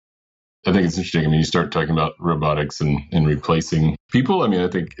I think it's interesting. I mean, you start talking about robotics and replacing people. I mean, I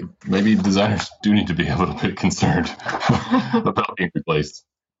think maybe designers do need to be a little bit concerned about being replaced.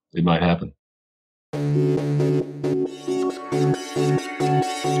 It might happen.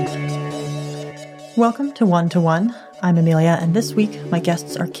 Welcome to One. I'm Amelia, and this week my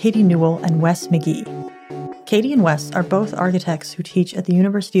guests are Catie Newell and Wes McGee. Catie and Wes are both architects who teach at the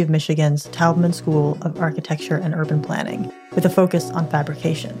University of Michigan's Taubman School of Architecture and Urban Planning, with a focus on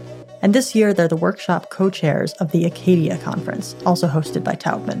fabrication. And this year, they're the workshop co-chairs of the ACADIA conference, also hosted by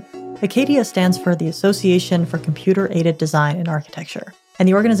Taubman. ACADIA stands for the Association for Computer-Aided Design in Architecture, and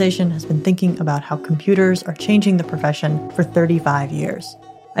the organization has been thinking about how computers are changing the profession for 35 years.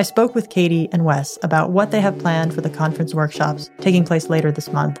 I spoke with Catie and Wes about what they have planned for the conference workshops taking place later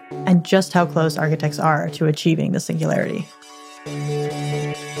this month, and just how close architects are to achieving the singularity.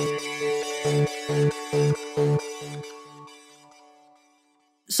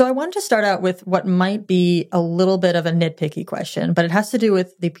 So I wanted to start out with what might be a little bit of a nitpicky question, but it has to do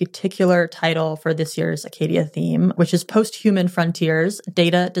with the particular title for this year's ACADIA theme, which is Posthuman Frontiers,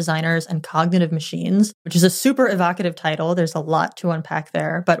 Data, Designers, and Cognitive Machines, which is a super evocative title. There's a lot to unpack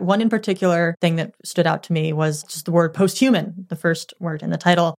there. But one in particular thing that stood out to me was just the word posthuman, the first word in the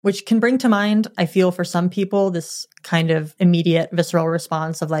title, which can bring to mind, I feel for some people, this kind of immediate visceral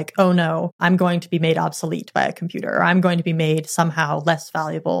response of like, oh no, I'm going to be made obsolete by a computer, or I'm going to be made somehow less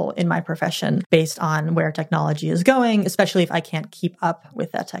valuable in my profession based on where technology is going, especially if I can't keep up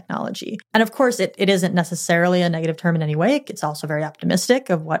with that technology. And of course, it isn't necessarily a negative term in any way. It's also very optimistic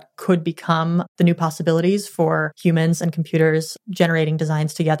of what could become the new possibilities for humans and computers generating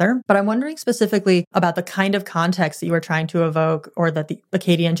designs together. But I'm wondering specifically about the kind of context that you are trying to evoke, or that the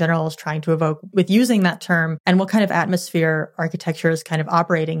ACADIA in general is trying to evoke with using that term, and what kind of atmosphere architecture is kind of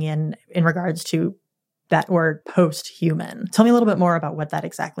operating in regards to that word post-human. Tell me a little bit more about what that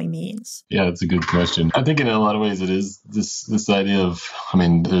exactly means. Yeah, that's a good question. I think in a lot of ways it is this idea of, I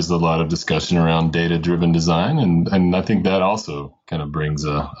mean, there's a lot of discussion around data-driven design, and I think that also kind of brings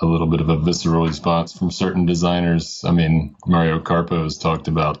a little bit of a visceral response from certain designers. I mean, Mario Carpo has talked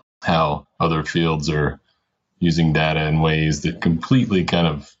about how other fields are using data in ways that completely kind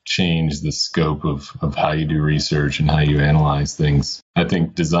of change the scope of how you do research and how you analyze things. I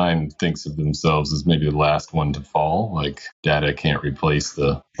think design thinks of themselves as maybe the last one to fall. Like, data can't replace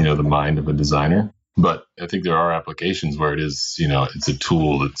the mind of a designer. But I think there are applications where it is, it's a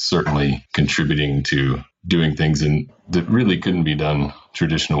tool that's certainly contributing to doing things that really couldn't be done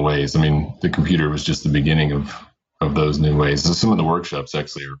traditional ways. I mean, the computer was just the beginning of those new ways. So some of the workshops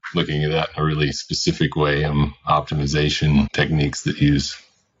actually are looking at that in a really specific way, optimization techniques that use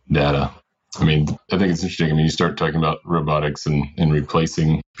data. I mean, I think it's interesting. I mean, you start talking about robotics and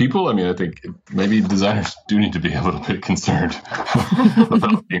replacing people. I mean, I think maybe designers do need to be a little bit concerned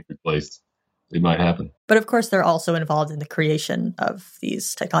about being replaced. It might happen. But of course, they're also involved in the creation of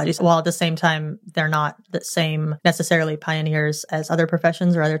these technologies, while at the same time, they're not the same necessarily pioneers as other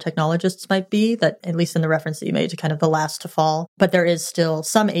professions or other technologists might be, that at least in the reference that you made to kind of the last to fall. But there is still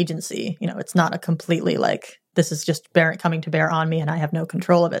some agency. It's not a completely like, this is just coming to bear on me and I have no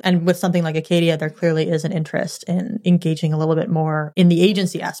control of it. And with something like ACADIA, there clearly is an interest in engaging a little bit more in the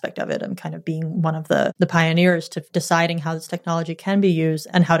agency aspect of it and kind of being one of the pioneers to deciding how this technology can be used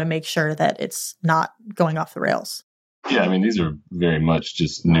and how to make sure that it's not going off the rails. Yeah, I mean, these are very much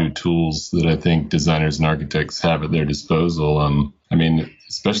just new tools that I think designers and architects have at their disposal. I mean,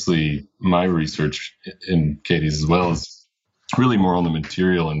 especially my research in Catie's as well is really more on the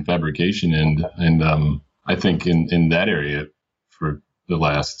material and fabrication end. And I think in that area for the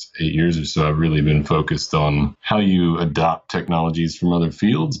last 8 years or so, I've really been focused on how you adopt technologies from other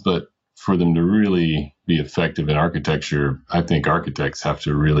fields, but for them to really be effective in architecture, I think architects have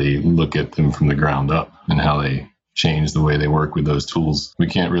to really look at them from the ground up and how they change the way they work with those tools. We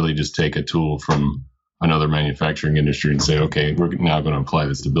can't really just take a tool from another manufacturing industry and say, okay, we're now going to apply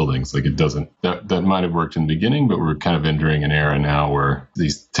this to buildings. Like, it doesn't, that might have worked in the beginning, but we're kind of entering an era now where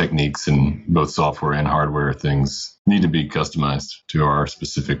these techniques in both software and hardware things need to be customized to our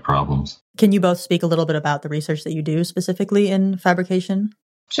specific problems. Can you both speak a little bit about the research that you do specifically in fabrication?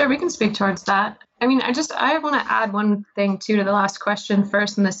 Sure, we can speak towards that. I mean, I want to add one thing too to the last question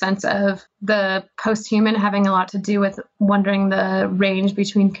first, in the sense of the post-human having a lot to do with wondering the range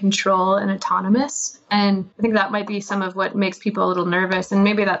between control and autonomous. And I think that might be some of what makes people a little nervous. And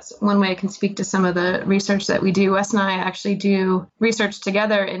maybe that's one way I can speak to some of the research that we do. Wes and I actually do research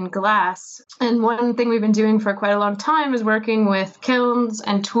together in glass. And one thing we've been doing for quite a long time is working with kilns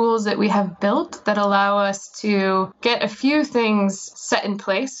and tools that we have built that allow us to get a few things set in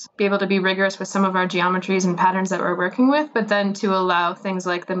place, be able to be rigorous with some of of our geometries and patterns that we're working with, but then to allow things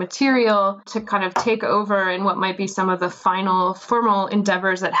like the material to kind of take over in what might be some of the final formal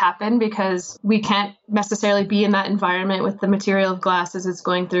endeavors that happen, because we can't necessarily be in that environment with the material of glass as it's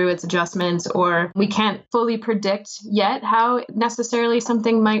going through its adjustments, or we can't fully predict yet how necessarily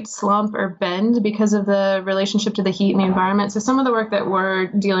something might slump or bend because of the relationship to the heat and the environment. So some of the work that we're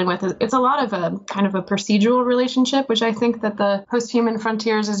dealing with it's a lot of a kind of a procedural relationship, which I think that the Posthuman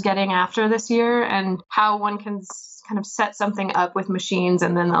Frontiers is getting after this year, and how one can kind of set something up with machines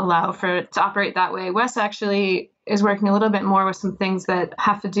and then allow for it to operate that way. Wes actually is working a little bit more with some things that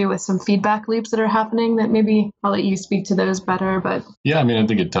have to do with some feedback loops that are happening, that maybe I'll let you speak to those better. But yeah, I mean, I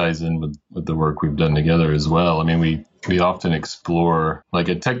think it ties in with the work we've done together as well. I mean, we often explore like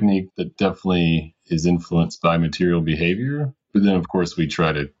a technique that definitely is influenced by material behavior, but then of course we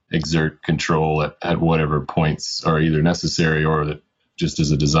try to exert control at whatever points are either necessary or that just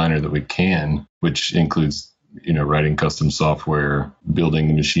as a designer that we can, which includes writing custom software, building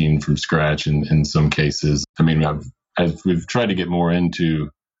the machine from scratch in some cases. I mean, as we've tried to get more into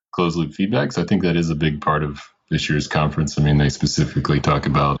closed loop feedbacks, I think that is a big part of this year's conference. I mean, they specifically talk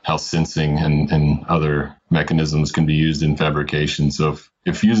about how sensing and other mechanisms can be used in fabrication. So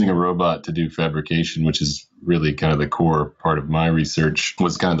if using a robot to do fabrication, which is really kind of the core part of my research,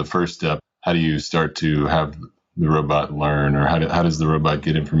 was kind of the first step, how do you start to have the robot learn, or how does the robot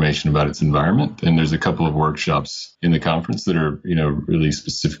get information about its environment? And there's a couple of workshops in the conference that are, really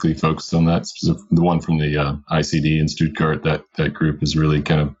specifically focused on that. The one from the ICD in Stuttgart, that group is really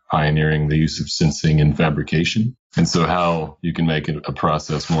kind of pioneering the use of sensing in fabrication. And so how you can make a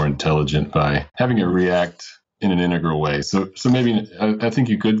process more intelligent by having it react in an integral way. So maybe I think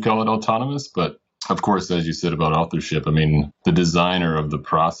you could call it autonomous, but of course, as you said about authorship, I mean, the designer of the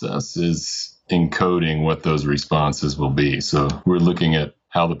process is encoding what those responses will be. So we're looking at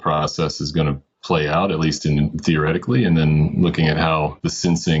how the process is going to play out, at least theoretically, and then looking at how the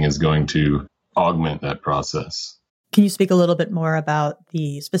sensing is going to augment that process. Can you speak a little bit more about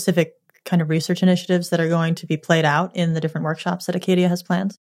the specific kind of research initiatives that are going to be played out in the different workshops that ACADIA has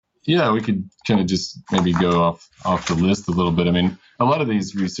planned? Yeah, we could kind of just maybe go off the list a little bit. I mean, a lot of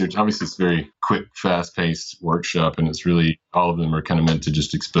these research, obviously it's very quick, fast-paced workshop, and it's really, all of them are kind of meant to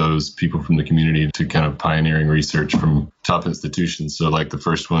just expose people from the community to kind of pioneering research from top institutions. So like the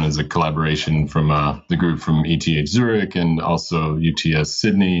first one is a collaboration from the group from ETH Zurich and also UTS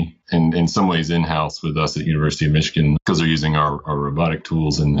Sydney, and in some ways in-house with us at University of Michigan, because they're using our robotic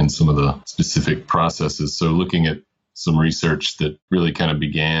tools and some of the specific processes. So looking at some research that really kind of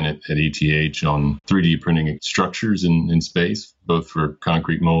began at ETH on 3D printing structures in space, both for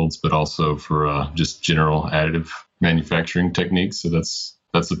concrete molds, but also for just general additive manufacturing techniques. So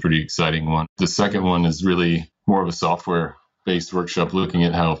that's a pretty exciting one. The second one is really more of a software-based workshop looking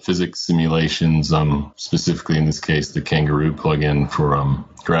at how physics simulations, specifically in this case, the Kangaroo plugin for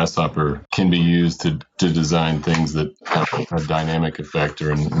Grasshopper, can be used to design things that have a dynamic effect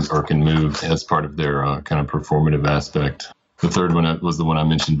or can move as part of their kind of performative aspect. The third one was the one I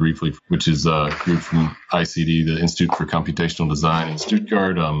mentioned briefly, which is a group from ICD, the Institute for Computational Design in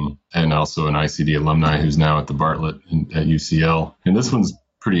Stuttgart, and also an ICD alumni who's now at the Bartlett at UCL. And this one's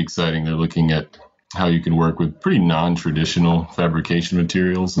pretty exciting. They're looking at how you can work with pretty non-traditional fabrication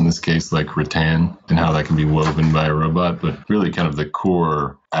materials, in this case like rattan, and how that can be woven by a robot. But really kind of the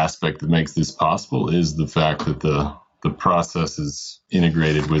core aspect that makes this possible is the fact that the process is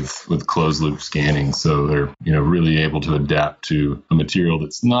integrated with closed loop scanning. So they're really able to adapt to a material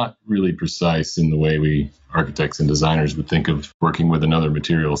that's not really precise in the way we architects and designers would think of working with another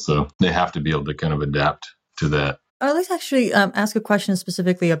material. So they have to be able to kind of adapt to that. I'd like to actually ask a question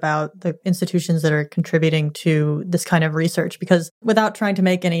specifically about the institutions that are contributing to this kind of research, because without trying to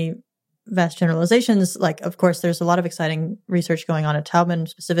make any vast generalizations, like, of course, there's a lot of exciting research going on at Taubman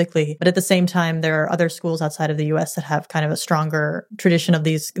specifically, but at the same time, there are other schools outside of the US that have kind of a stronger tradition of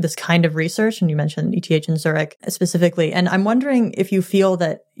this kind of research. And you mentioned ETH in Zurich specifically. And I'm wondering if you feel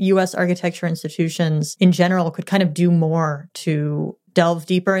that US architecture institutions in general could kind of do more to delve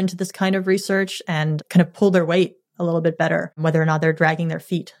deeper into this kind of research and kind of pull their weight a little bit better, whether or not they're dragging their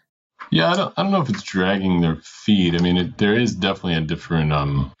feet. Yeah, I don't know if it's dragging their feet. I mean, there is definitely a different,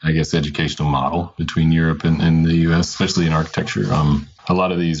 educational model between Europe and the U.S., especially in architecture. A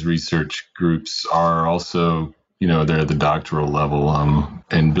lot of these research groups are also, they're at the doctoral level,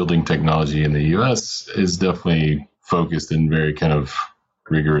 and building technology in the U.S. is definitely focused in very kind of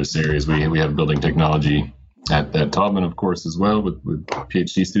rigorous areas. We have building technology at Taubman, of course, as well with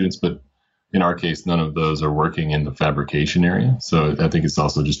PhD students, but in our case, none of those are working in the fabrication area. So I think it's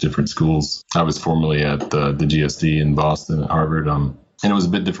also just different schools. I was formerly at the GSD in Boston at Harvard, and it was a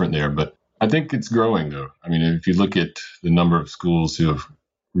bit different there. But I think it's growing, though. I mean, if you look at the number of schools who have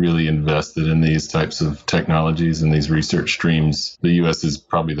really invested in these types of technologies and these research streams, the U.S. is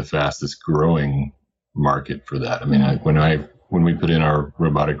probably the fastest growing market for that. I mean, when we put in our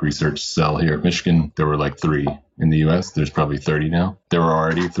robotic research cell here at Michigan, there were like 3 in the U.S. There's probably 30 now. There were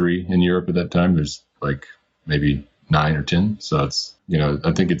already 3 in Europe at that time. There's like maybe 9 or 10. So it's,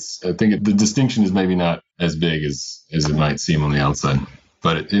 I think the distinction is maybe not as big as it might seem on the outside.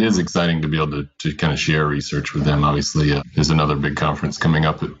 But it is exciting to be able to kind of share research with them. Obviously, there's another big conference coming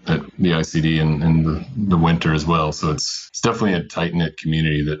up at the ICD in the winter as well. So it's definitely a tight-knit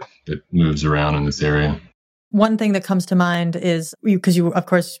community that moves around in this area. One thing that comes to mind is, because of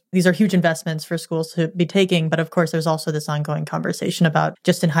course, these are huge investments for schools to be taking, but of course, there's also this ongoing conversation about,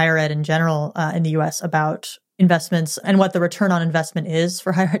 just in higher ed in general in the US, about investments and what the return on investment is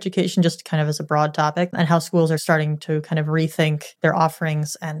for higher education, just kind of as a broad topic, and how schools are starting to kind of rethink their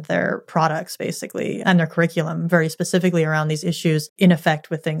offerings and their products, basically, and their curriculum, very specifically around these issues, in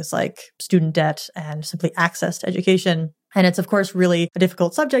effect with things like student debt and simply access to education. And it's, of course, really a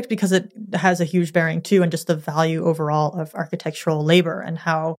difficult subject because it has a huge bearing, too, on just the value overall of architectural labor and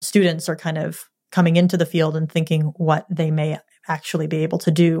how students are kind of coming into the field and thinking what they may actually be able to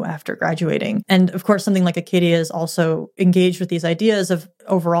do after graduating. And of course, something like ACADIA is also engaged with these ideas of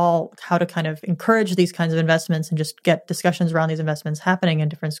overall how to kind of encourage these kinds of investments and just get discussions around these investments happening in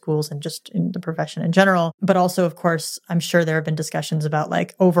different schools and just in the profession in general. But also, of course, I'm sure there have been discussions about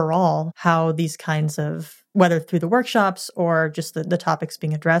like overall how these kinds of, whether through the workshops or just the topics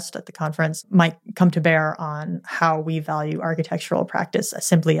being addressed at the conference, might come to bear on how we value architectural practice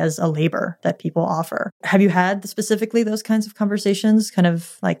simply as a labor that people offer. Have you had specifically those kinds of conversations kind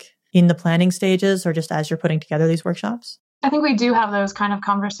of like in the planning stages or just as you're putting together these workshops? I think we do have those kind of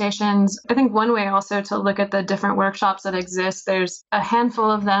conversations. I think one way also to look at the different workshops that exist, there's a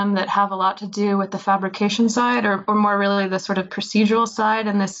handful of them that have a lot to do with the fabrication side or more really the sort of procedural side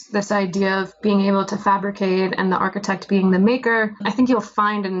and this idea of being able to fabricate and the architect being the maker. I think you'll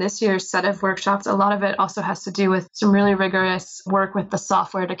find in this year's set of workshops, a lot of it also has to do with some really rigorous work with the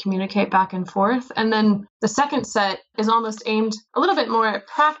software to communicate back and forth. And then the second set is almost aimed a little bit more at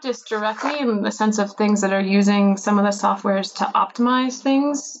practice directly in the sense of things that are using some of the softwares to optimize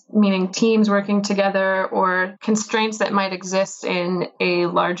things, meaning teams working together or constraints that might exist in a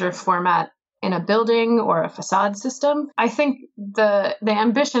larger format in a building or a facade system. I think the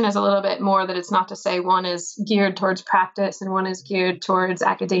ambition is a little bit more that it's not to say one is geared towards practice and one is geared towards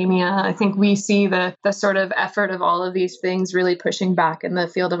academia. I think we see the sort of effort of all of these things really pushing back in the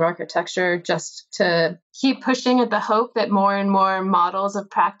field of architecture just to keep pushing at the hope that more and more models of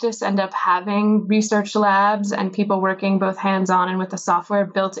practice end up having research labs and people working both hands-on and with the software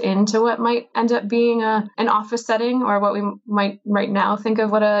built into what might end up being an office setting or what we might right now think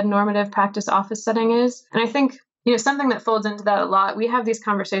of what a normative practice office setting is. And I think something that folds into that a lot, we have these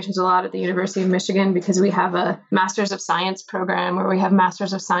conversations a lot at the University of Michigan because we have a Masters of Science program where we have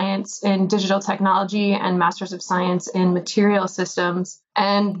Masters of Science in digital technology and Masters of Science in material systems.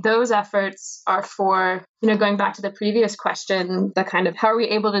 And those efforts are for, going back to the previous question, the kind of how are we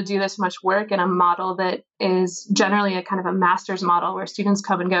able to do this much work in a model that is generally a kind of a master's model where students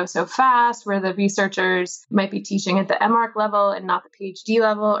come and go so fast, where the researchers might be teaching at the MArch level and not the PhD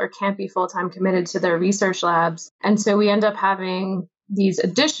level or can't be full-time committed to their research labs. And so we end up having these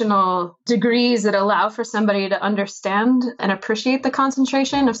additional degrees that allow for somebody to understand and appreciate the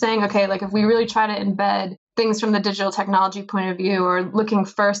concentration of saying, okay, like if we really try to embed things from the digital technology point of view or looking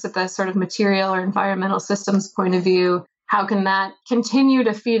first at the sort of material or environmental systems point of view, how can that continue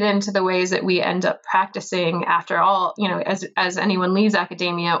to feed into the ways that we end up practicing after all, as anyone leaves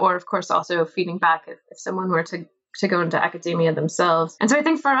academia, or of course also feeding back if someone were to go into academia themselves. And so I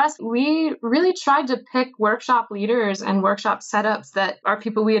think for us, we really tried to pick workshop leaders and workshop setups that are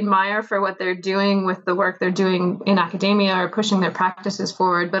people we admire for what they're doing with the work they're doing in academia or pushing their practices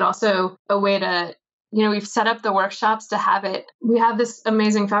forward, but also a way to, we've set up the workshops to have it. We have this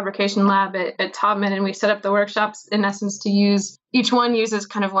amazing fabrication lab at Taubman, and we set up the workshops in essence to use, each one uses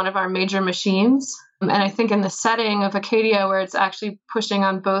kind of one of our major machines. And I think in the setting of ACADIA, where it's actually pushing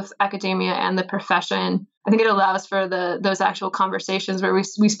on both academia and the profession, I think it allows for those actual conversations where we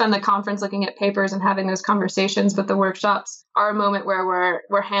spend the conference looking at papers and having those conversations, but the workshops are a moment where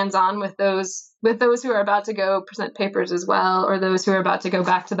we're hands-on with those who are about to go present papers as well, or those who are about to go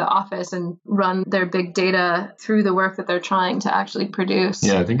back to the office and run their big data through the work that they're trying to actually produce.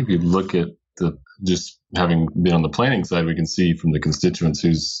 Yeah, I think if you look at just having been on the planning side, we can see from the constituents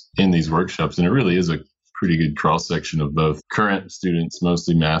who's in these workshops, and it really is a pretty good cross-section of both current students,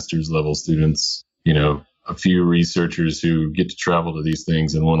 mostly master's level students, a few researchers who get to travel to these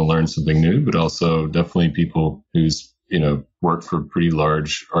things and want to learn something new, but also definitely people who's, work for pretty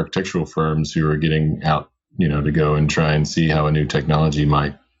large architectural firms who are getting out, to go and try and see how a new technology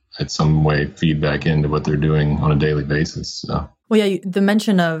might in some way feed back into what they're doing on a daily basis. So. Well, yeah, the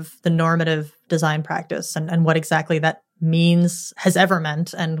mention of the normative design practice and what exactly that means, has ever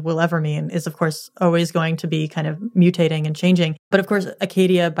meant, and will ever mean is, of course, always going to be kind of mutating and changing. But of course,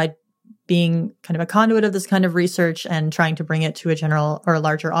 ACADIA, by being kind of a conduit of this kind of research and trying to bring it to a general or a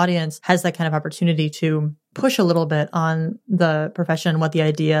larger audience, has that kind of opportunity to push a little bit on the profession, what the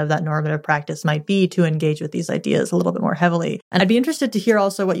idea of that normative practice might be, to engage with these ideas a little bit more heavily. And I'd be interested to hear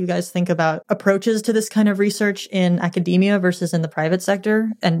also what you guys think about approaches to this kind of research in academia versus in the private sector,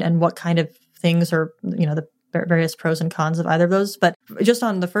 and what kind of things are, the various pros and cons of either of those. But just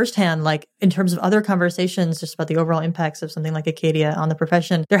on the first hand, like in terms of other conversations just about the overall impacts of something like ACADIA on the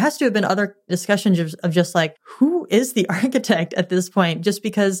profession, there has to have been other discussions of just like, who is the architect at this point? Just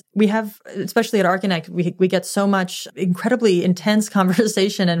because we have, especially at ArchConnect, we get so much incredibly intense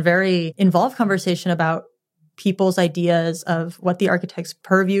conversation and very involved conversation about people's ideas of what the architect's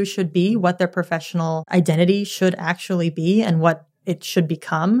purview should be, what their professional identity should actually be, and what it should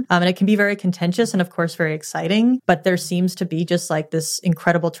become. And it can be very contentious and, of course, very exciting. But there seems to be just like this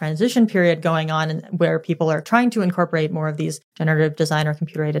incredible transition period going on where people are trying to incorporate more of these generative design or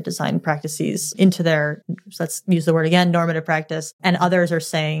computer-aided design practices into their, let's use the word again, normative practice. And others are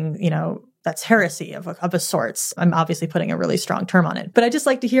saying, that's heresy of a sorts. I'm obviously putting a really strong term on it. But I'd just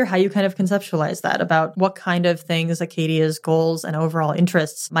like to hear how you kind of conceptualize that, about what kind of things ACADIA's goals and overall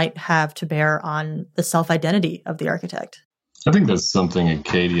interests might have to bear on the self-identity of the architect. I think that's something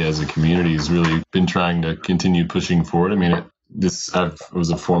ACADIA as a community has really been trying to continue pushing forward. I mean, I was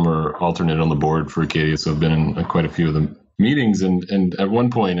a former alternate on the board for ACADIA, so I've been in quite a few of the meetings. And at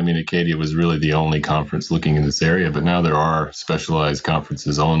one point, I mean, ACADIA was really the only conference looking in this area, but now there are specialized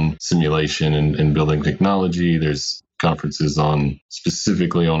conferences on simulation and building technology. There's conferences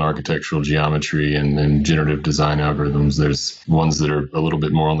specifically on architectural geometry and generative design algorithms. There's ones that are a little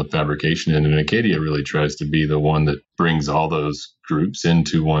bit more on the fabrication end, and ACADIA really tries to be the one that brings all those groups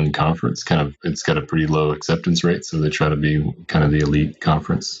into one conference. It's got a pretty low acceptance rate, so they try to be kind of the elite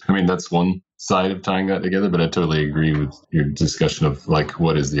conference. I mean, that's one side of tying that together, but I totally agree with your discussion of like,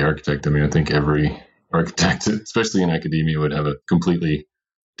 what is the architect? I mean, I think every architect, especially in academia, would have a completely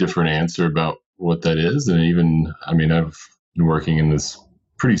different answer about what that is. And even, I mean, I've been working in this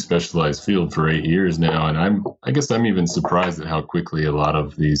pretty specialized field for 8 years now, and I guess I'm even surprised at how quickly a lot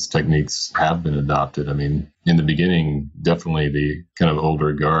of these techniques have been adopted. I mean, in the beginning, definitely the kind of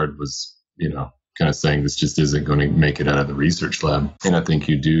older guard was, kind of saying this just isn't going to make it out of the research lab. And I think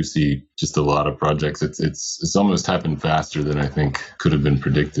you do see just a lot of projects. It's almost happened faster than I think could have been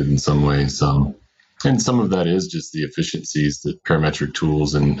predicted in some ways. And some of that is just the efficiencies that parametric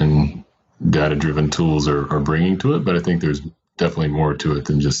tools and data-driven tools are bringing to it. But I think there's definitely more to it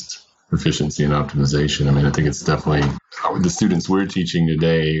than just efficiency and optimization. I mean, I think it's definitely the students we're teaching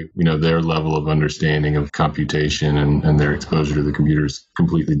today, their level of understanding of computation and their exposure to the computer is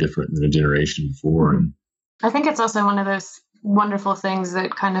completely different than a generation before. I think it's also one of those wonderful things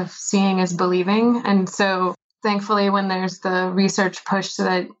that kind of seeing is believing. And so thankfully, when there's the research push to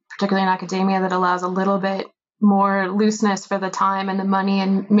that, particularly in academia, that allows a little bit more looseness for the time and the money,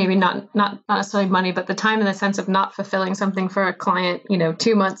 and maybe not necessarily money, but the time in the sense of not fulfilling something for a client,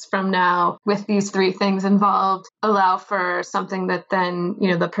 2 months from now with these 3 things involved, allow for something that then,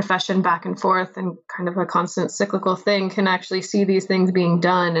 the profession back and forth and kind of a constant cyclical thing can actually see these things being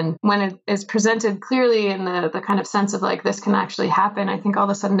done. And when it is presented clearly in the kind of sense of like, this can actually happen, I think all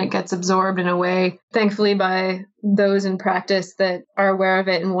of a sudden it gets absorbed in a way, thankfully, by those in practice that are aware of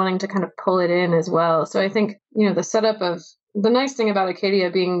it and wanting to kind of pull it in as well. So I think, the setup of the nice thing about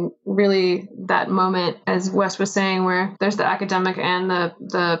ACADIA being really that moment, as Wes was saying, where there's the academic and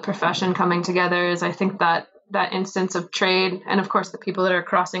the profession coming together, is I think that instance of trade, and of course the people that are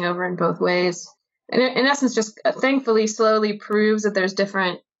crossing over in both ways, and in essence just thankfully slowly proves that there's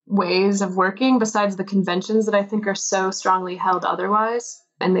different ways of working besides the conventions that I think are so strongly held otherwise.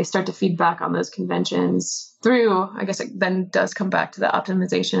 And they start to feed back on those conventions through, I guess it then does come back to the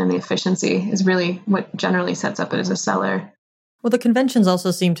optimization, and the efficiency is really what generally sets up it as a seller. Well, the conventions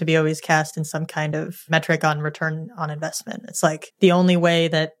also seem to be always cast in some kind of metric on return on investment. It's like the only way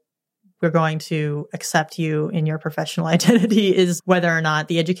that we're going to accept you in your professional identity is whether or not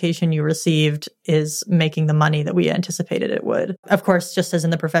the education you received is making the money that we anticipated it would. Of course, just as in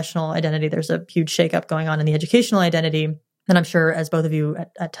the professional identity, there's a huge shakeup going on in the educational identity. And I'm sure, as both of you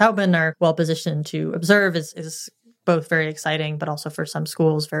at Taubman are well positioned to observe, is both very exciting, but also for some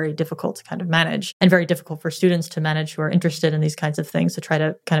schools, very difficult to kind of manage and very difficult for students to manage who are interested in these kinds of things to try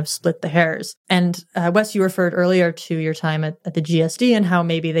to kind of split the hairs. And Wes, you referred earlier to your time at the GSD and how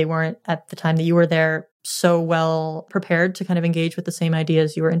maybe they weren't at the time that you were there so well prepared to kind of engage with the same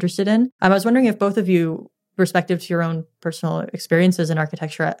ideas you were interested in. I was wondering if both of you, respective to your own personal experiences in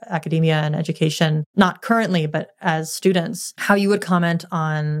architecture, academia, and education, not currently, but as students, how you would comment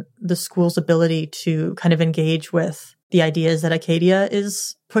on the school's ability to kind of engage with the ideas that ACADIA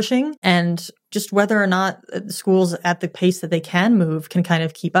is pushing, and just whether or not schools at the pace that they can move can kind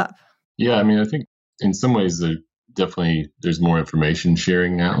of keep up. Yeah, I mean, I think in some ways there's more information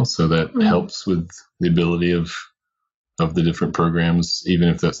sharing now, so that helps with the ability of the different programs, even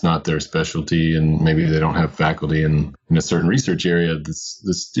if that's not their specialty and maybe they don't have faculty in a certain research area.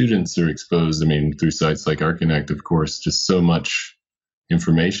 The students are exposed, I mean, through sites like ArcConnect, of course, just so much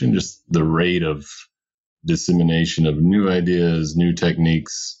information, just the rate of dissemination of new ideas, new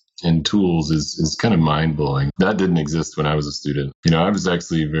techniques, and tools is kind of mind-blowing. That didn't exist when I was a student. I was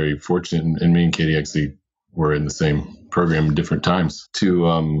actually very fortunate, and me and Catie actually were in the same program at different times,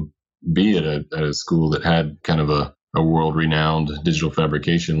 to be at a school that had kind of a world-renowned digital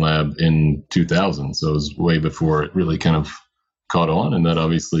fabrication lab in 2000. So it was way before it really kind of caught on, and that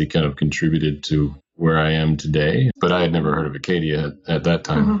obviously kind of contributed to where I am today. But I had never heard of ACADIA at that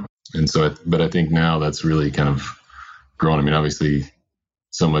time. And so, but I think now that's really kind of grown. I mean, obviously,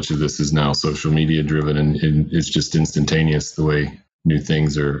 so much of this is now social media driven, and it's just instantaneous the way new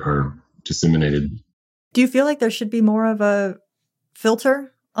things are disseminated. Do you feel like there should be more of a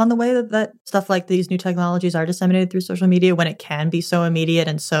filter on the way that stuff like these new technologies are disseminated through social media when it can be so immediate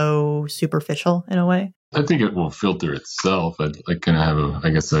and so superficial in a way? I think it will filter itself. I kind of have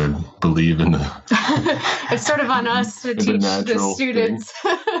I believe in the... It's sort of on us to teach the students.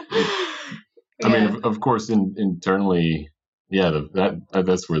 I mean, of course, internally,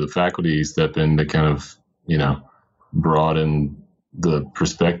 that's where the faculty step in to kind of, broaden the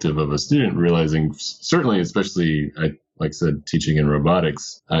perspective of a student, realizing certainly, especially, like I said, teaching in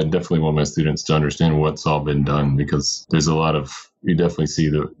robotics, I definitely want my students to understand what's all been done, because there's you definitely see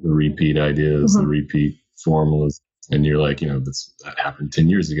the repeat ideas, the repeat formulas, and you're like, that happened 10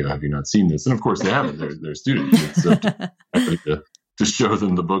 years ago. Have you not seen this? And of course they haven't. They're students. It's up to show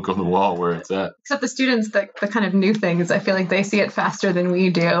them the book on the wall where it's at. Except the students, the kind of new things, I feel like they see it faster than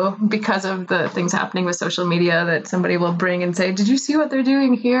we do because of the things happening with social media that somebody will bring and say, did you see what they're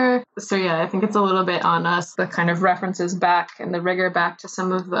doing here? So I think it's a little bit on us, the kind of references back and the rigor back to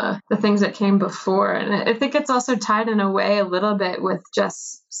some of the things that came before. And I think it's also tied in a way a little bit with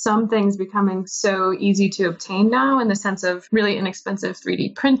just some things becoming so easy to obtain now, in the sense of really inexpensive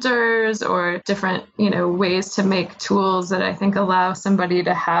 3D printers or different, ways to make tools that I think allow somebody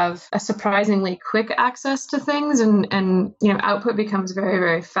to have a surprisingly quick access to things, and output becomes very,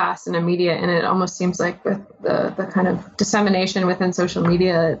 very fast and immediate. And it almost seems like with the kind of dissemination within social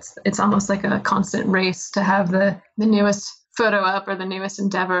media, it's almost like a constant race to have the newest photo up or the newest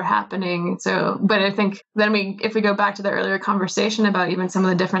endeavor happening. So, but I think then if we go back to the earlier conversation about even some of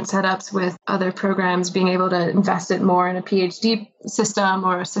the different setups with other programs being able to invest it more in a PhD system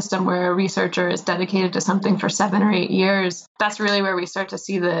or a system where a researcher is dedicated to something for 7 or 8 years, that's really where we start to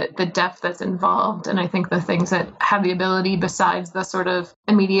see the depth that's involved. And I think the things that have the ability, besides the sort of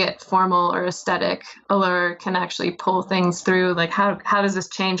immediate formal or aesthetic allure, can actually pull things through, like how does this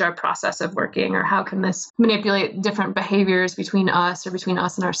change our process of working, or how can this manipulate different behaviors between us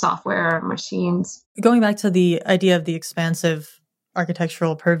and our software or machines. Going back to the idea of the expansive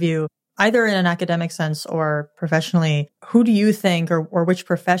architectural purview, either in an academic sense or professionally, who do you think, or which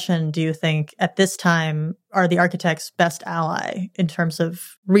profession do you think at this time are the architect's best ally in terms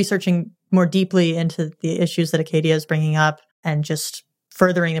of researching more deeply into the issues that ACADIA is bringing up and just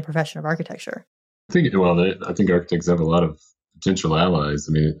furthering the profession of architecture? I think architects have a lot of potential allies.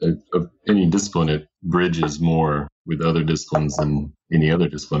 I mean, of any discipline, it bridges more with other disciplines than any other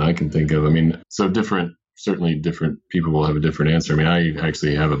discipline I can think of. I mean, certainly different people will have a different answer. I mean, I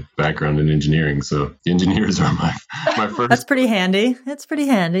actually have a background in engineering, so engineers are my first. That's pretty handy. It's pretty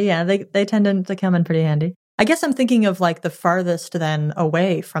handy. Yeah, they tend to come in pretty handy. I guess I'm thinking of like the farthest then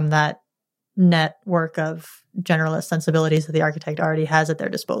away from that network of generalist sensibilities that the architect already has at their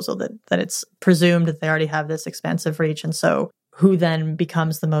disposal, that it's presumed that they already have this expansive reach. And so who then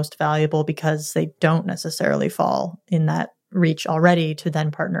becomes the most valuable because they don't necessarily fall in that reach already to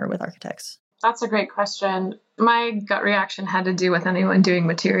then partner with architects? That's a great question. my gut reaction had to do with anyone doing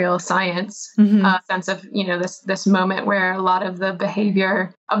material science, sense of, this moment where a lot of the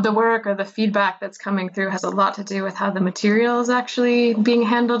behavior of the work or the feedback that's coming through has a lot to do with how the material is actually being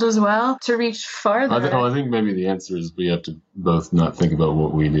handled as well to reach farther. I think maybe the answer is we have to both not think about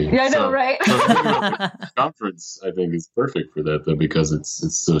what we do. Yeah, I know, right? So the conference, I think, is perfect for that, though, because it's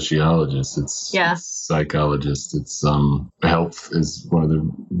sociologists, it's psychologists, it's health is one of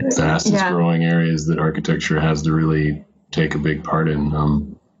the fastest growing areas that architecture has to really take a big part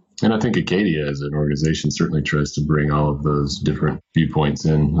in. And I think ACADIA as an organization certainly tries to bring all of those different viewpoints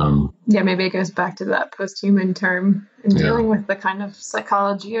in. Maybe it goes back to that posthuman term and dealing with the kind of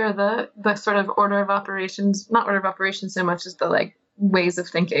psychology or the sort of order of operations, not order of operations so much as the ways of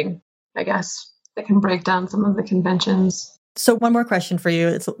thinking, I guess, that can break down some of the conventions. So one more question for you.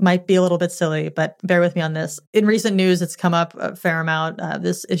 It might be a little bit silly, but bear with me on this. In recent news, it's come up a fair amount,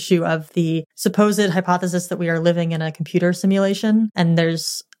 this issue of the supposed hypothesis that we are living in a computer simulation. And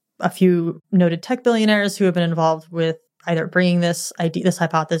there's a few noted tech billionaires who have been involved with either bringing this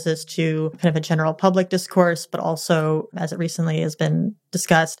hypothesis to kind of a general public discourse, but also, as it recently has been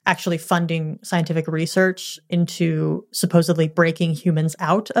discussed, actually funding scientific research into supposedly breaking humans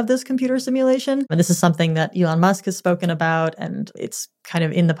out of this computer simulation. And this is something that Elon Musk has spoken about, and it's kind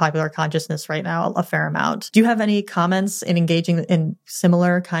of in the popular consciousness right now a fair amount. Do you have any comments in engaging in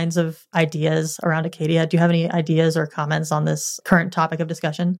similar kinds of ideas around ACADIA? Do you have any ideas or comments on this current topic of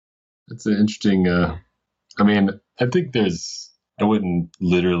discussion? It's an interesting, I think I wouldn't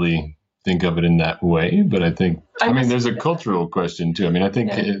literally think of it in that way, but I think, there's a cultural question too. I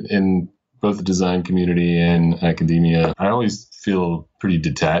think in both the design community and academia, I always feel pretty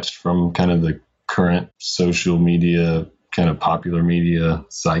detached from kind of the current social media, kind of popular media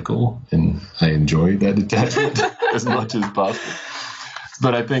cycle. And I enjoy that detachment as much as possible.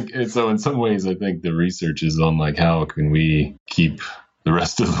 But I think, so in some ways, I think the research is on how can we keep the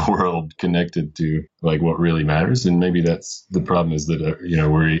rest of the world connected to what really matters. And maybe that's the problem, is that,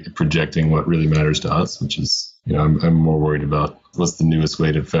 we're projecting what really matters to us, which is, I'm more worried about what's the newest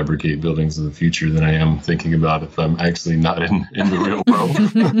way to fabricate buildings of the future than I am thinking about if I'm actually not in the real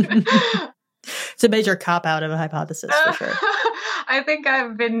world. It's a major cop-out of a hypothesis, for sure. I think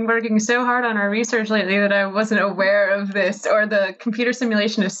I've been working so hard on our research lately that I wasn't aware of this, or the computer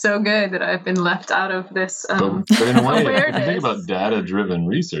simulation is so good that I've been left out of this but in a way, if you think about data-driven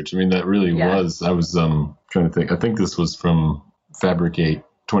research, that really was, I was trying to think, I think this was from Fabricate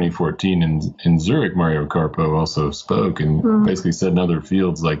 2014 in Zurich. Mario Carpo also spoke and basically said in other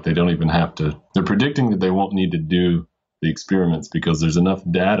fields, they don't even have to, they're predicting that they won't need to do the experiments because there's enough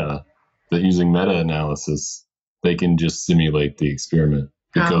data that using meta-analysis, they can just simulate the experiment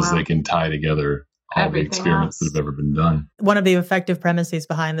because they can tie together all the experiments that have ever been done. One of the effective premises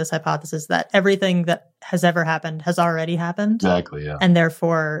behind this hypothesis is that everything that has ever happened has already happened. Exactly, yeah. And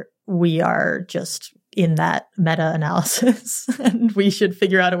therefore, we are just in that meta-analysis and we should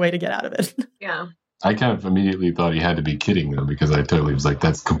figure out a way to get out of it. Yeah. I kind of immediately thought he had to be kidding, though, because I totally was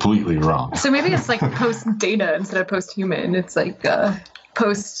that's completely wrong. So maybe it's post-data instead of post-human. It's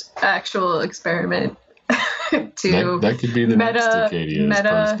post-actual experiment. That could be the next ACADIA,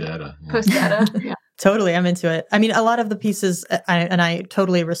 post-data. Yeah. Post-data, yeah. Totally, I'm into it. A lot of the pieces, I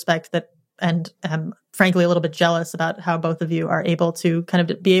totally respect that, and am frankly a little bit jealous about how both of you are able to kind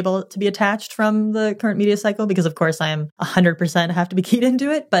of be attached from the current media cycle, because of course I am 100% have to be keyed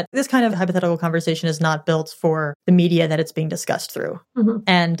into it. But this kind of hypothetical conversation is not built for the media that it's being discussed through. Mm-hmm.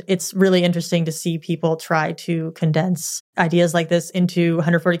 And it's really interesting to see people try to condense ideas like this into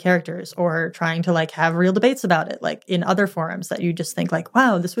 140 characters, or trying to have real debates about it, in other forums that you just think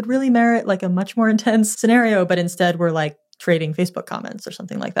wow, this would really merit a much more intense scenario. But instead we're trading Facebook comments or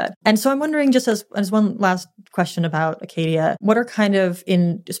something like that. And so I'm wondering, just as one last question about ACADIA, what are kind of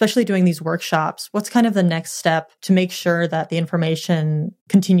especially doing these workshops, what's kind of the next step to make sure that the information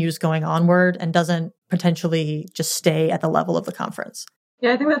continues going onward and doesn't potentially just stay at the level of the conference?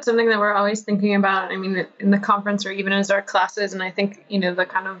 Yeah, I think that's something that we're always thinking about. In the conference or even as our classes, and I think, the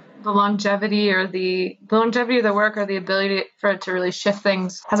kind of the longevity of the work, or the ability for it to really shift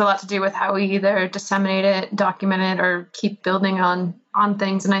things, has a lot to do with how we either disseminate it, document it, or keep building on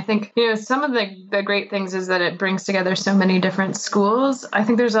things. And I think, some of the great things is that it brings together so many different schools. I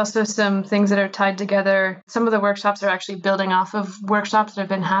think there's also some things that are tied together. Some of the workshops are actually building off of workshops that have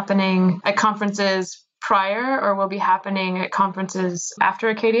been happening at conferences prior, or will be happening at conferences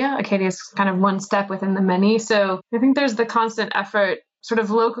after ACADIA. ACADIA is kind of one step within the many. So I think there's the constant effort sort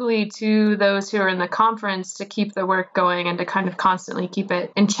of locally to those who are in the conference to keep the work going and to kind of constantly keep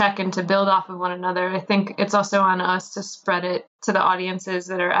it in check and to build off of one another. I think it's also on us to spread it to the audiences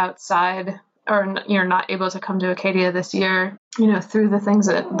that are outside or you're not able to come to Acadia this year, through the things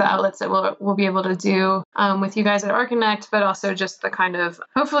that the outlets that we'll be able to do with you guys at ArcConnect, but also just the kind of,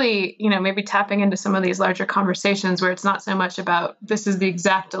 hopefully, maybe tapping into some of these larger conversations where it's not so much about this is the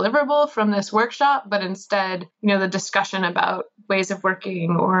exact deliverable from this workshop, but instead, the discussion about ways of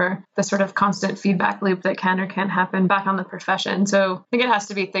working or the sort of constant feedback loop that can or can't happen back on the profession. So I think it has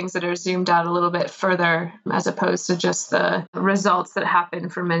to be things that are zoomed out a little bit further as opposed to just the results that happen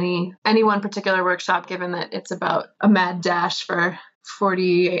from any one particular workshop, given that it's about a mad dash for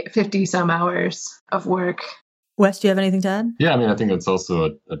 40, 50 some hours of work. Wes, do you have anything to add? Yeah, I think that's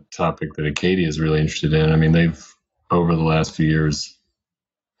also a topic that Acadia is really interested in. They've, over the last few years,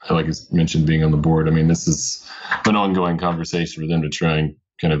 like I mentioned, being on the board, this is an ongoing conversation for them to try and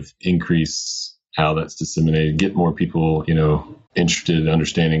kind of increase how that's disseminated, get more people, interested in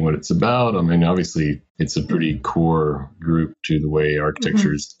understanding what it's about. Obviously, it's a pretty core group to the way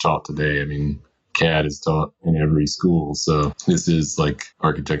architecture is taught today. CAD is taught in every school. So this is like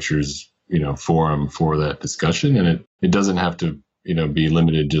architecture's, forum for that discussion. And it doesn't have to, be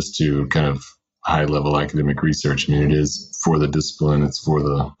limited just to kind of high level academic research. It is for the discipline, it's for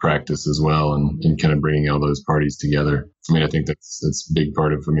the practice as well, and kind of bringing all those parties together. I think that's a big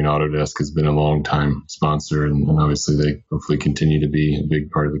part of, Autodesk has been a long time sponsor, and obviously they hopefully continue to be a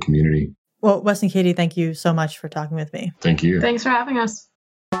big part of the community. Well, Wes and Catie, thank you so much for talking with me. Thank you. Thanks for having us.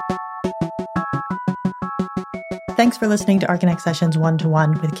 Thanks for listening to ArcConnect Sessions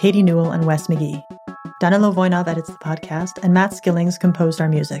 1-to-1 with Catie Newell and Wes McGee. Danilo Voinov edits the podcast, and Matt Skillings composed our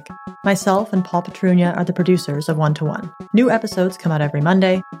music. Myself and Paul Petrunia are the producers of 1-to-1. New episodes come out every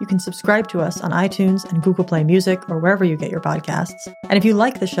Monday. You can subscribe to us on iTunes and Google Play Music or wherever you get your podcasts. And if you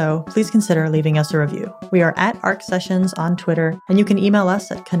like the show, please consider leaving us a review. We are at Arc Sessions on Twitter, and you can email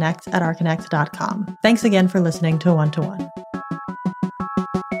us at connect@arconnect.com. Thanks again for listening to 1-to-1.